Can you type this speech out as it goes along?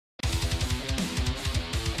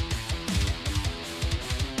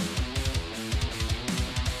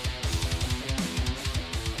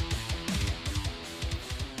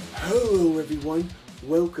Hello everyone,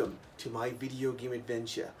 welcome to my video game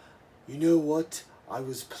adventure. You know what? I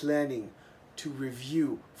was planning to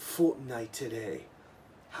review Fortnite today.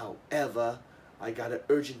 However, I got an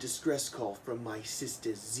urgent distress call from my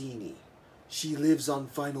sister Zini. She lives on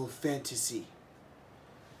Final Fantasy.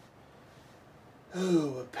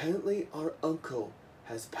 Oh, apparently our uncle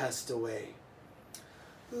has passed away.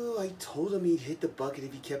 Oh, I told him he'd hit the bucket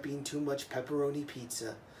if he kept eating too much pepperoni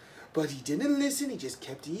pizza. But he didn't listen, he just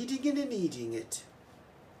kept eating it and eating it.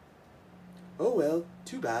 Oh well,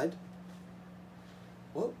 too bad.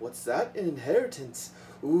 What's that? An inheritance.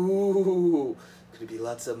 Ooh, could it be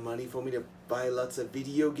lots of money for me to buy lots of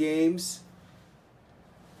video games?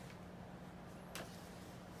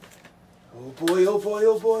 Oh boy, oh boy,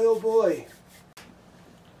 oh boy, oh boy.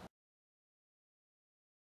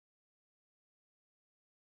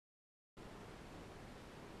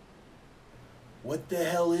 What the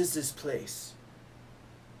hell is this place?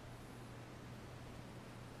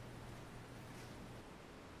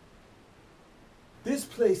 This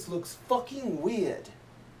place looks fucking weird.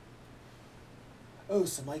 Oh,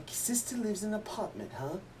 so my sister lives in an apartment,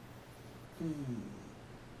 huh?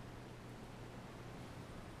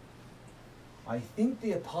 I think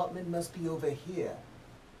the apartment must be over here.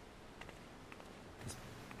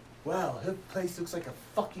 Wow, her place looks like a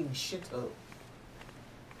fucking shithole.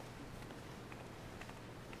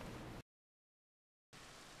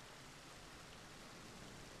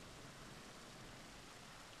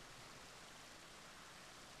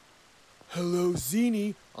 Hello,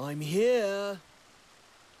 Zini. I'm here.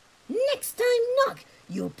 Next time, knock,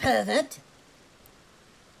 you pervert.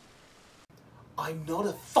 I'm not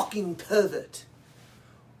a fucking pervert.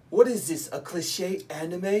 What is this, a cliche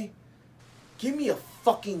anime? Give me a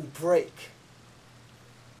fucking break.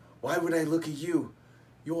 Why would I look at you?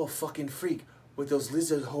 You're a fucking freak with those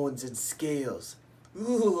lizard horns and scales.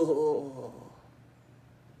 Ooh.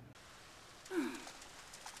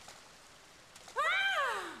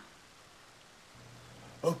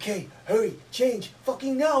 Okay, hurry, change,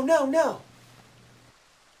 fucking now, now, now!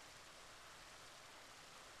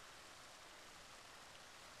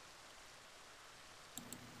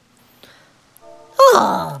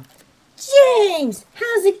 Oh, James,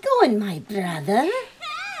 how's it going, my brother?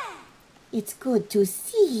 It's good to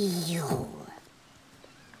see you.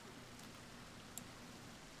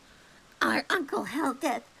 Our uncle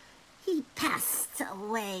Helldeath, he passed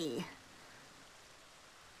away.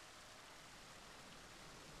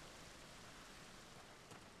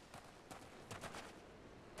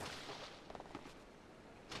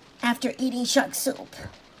 After eating shark soup.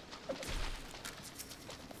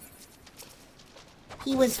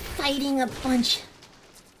 He was fighting a bunch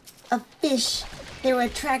of fish. They were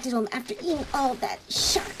attracted to him after eating all that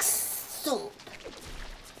shark soup.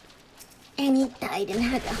 And he died and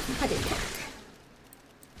had a heart attack.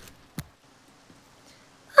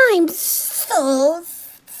 I'm so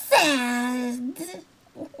sad.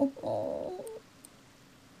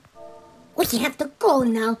 We have to go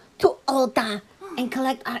now to Oda and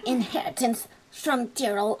collect our inheritance from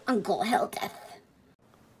dear old Uncle Helldeath.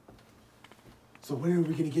 So when are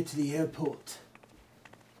we gonna get to the airport?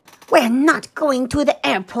 We're not going to the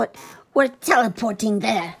airport. We're teleporting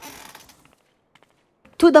there.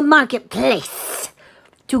 To the marketplace.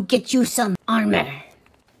 To get you some armor.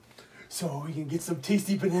 So we can get some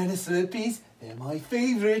tasty banana slurpees? They're my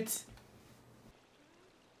favorite.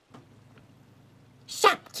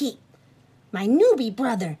 Shopkeep. My newbie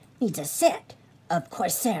brother needs a set of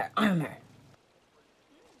Corsair armor.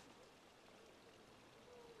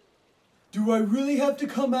 Do I really have to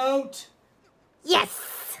come out?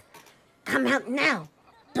 Yes! Come out now,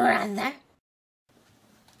 brother.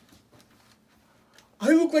 I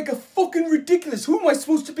look like a fucking ridiculous. Who am I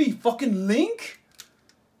supposed to be? Fucking Link?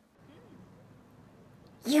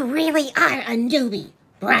 You really are a newbie,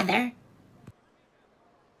 brother.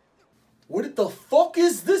 What the fuck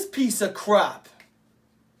is this piece of crap?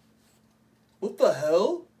 What the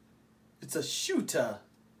hell? It's a shooter.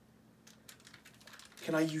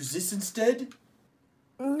 Can I use this instead?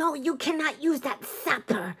 No, you cannot use that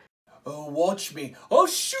sapper. Oh, watch me. I'll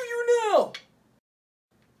shoot you now.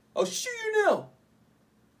 I'll shoot you now.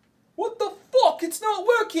 What the fuck? It's not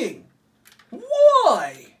working.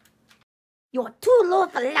 Why? You're too low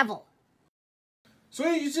of a level. So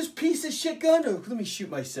I use this piece of shit gun? Oh, let me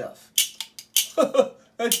shoot myself.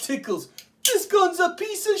 That tickles. This gun's a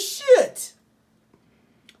piece of shit.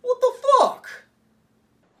 What the fuck?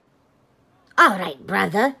 All right,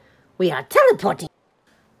 brother. We are teleporting.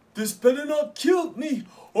 This better not kill me,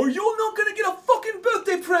 or you're not gonna get a fucking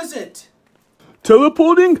birthday present.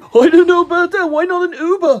 Teleporting? I don't know about that. Why not an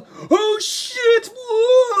Uber? Oh shit!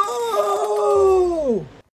 Whoa!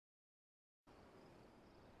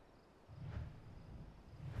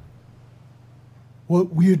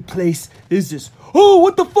 What weird place is this? Oh,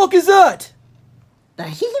 what the fuck is that? The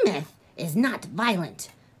Behemoth is not violent,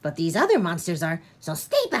 but these other monsters are, so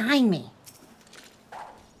stay behind me.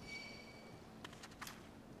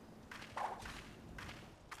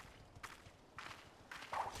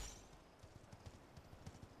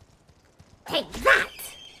 Take that!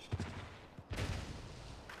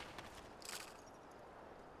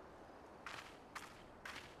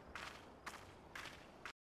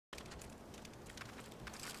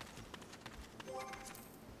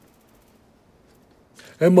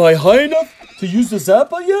 Am I high enough to use the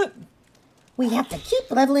Zappa yet? We have to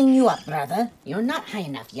keep leveling you up, brother. You're not high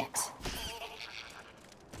enough yet.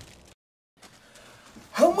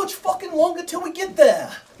 How much fucking longer till we get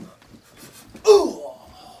there? Ooh.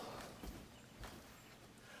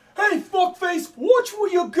 Hey, fuckface, watch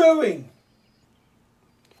where you're going!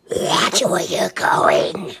 Watch where you're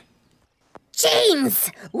going!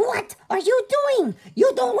 Chainz! What are you doing?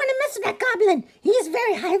 You don't want to mess with that goblin. He is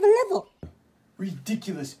very high of a level.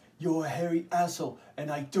 Ridiculous. You're a hairy asshole,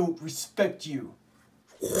 and I don't respect you.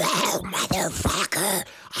 Well, motherfucker,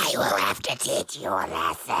 I will have to teach you a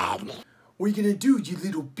lesson. What are you gonna do, you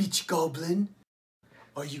little bitch goblin?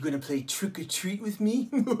 Are you gonna play trick-or-treat with me?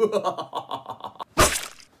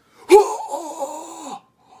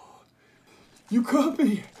 You got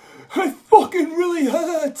me. It fucking really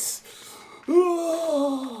hurts.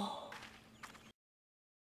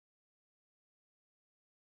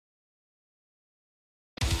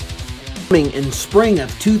 Coming in spring of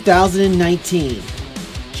 2019,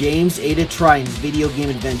 James Etatriton's Video Game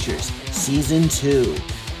Adventures, Season 2.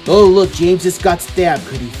 Oh look, James just got stabbed.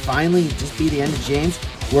 Could he finally just be the end of James?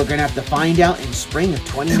 We're gonna have to find out in spring of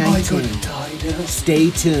 2019. Am I gonna die now? Stay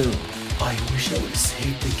tuned. I wish I would have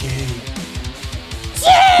saved the game.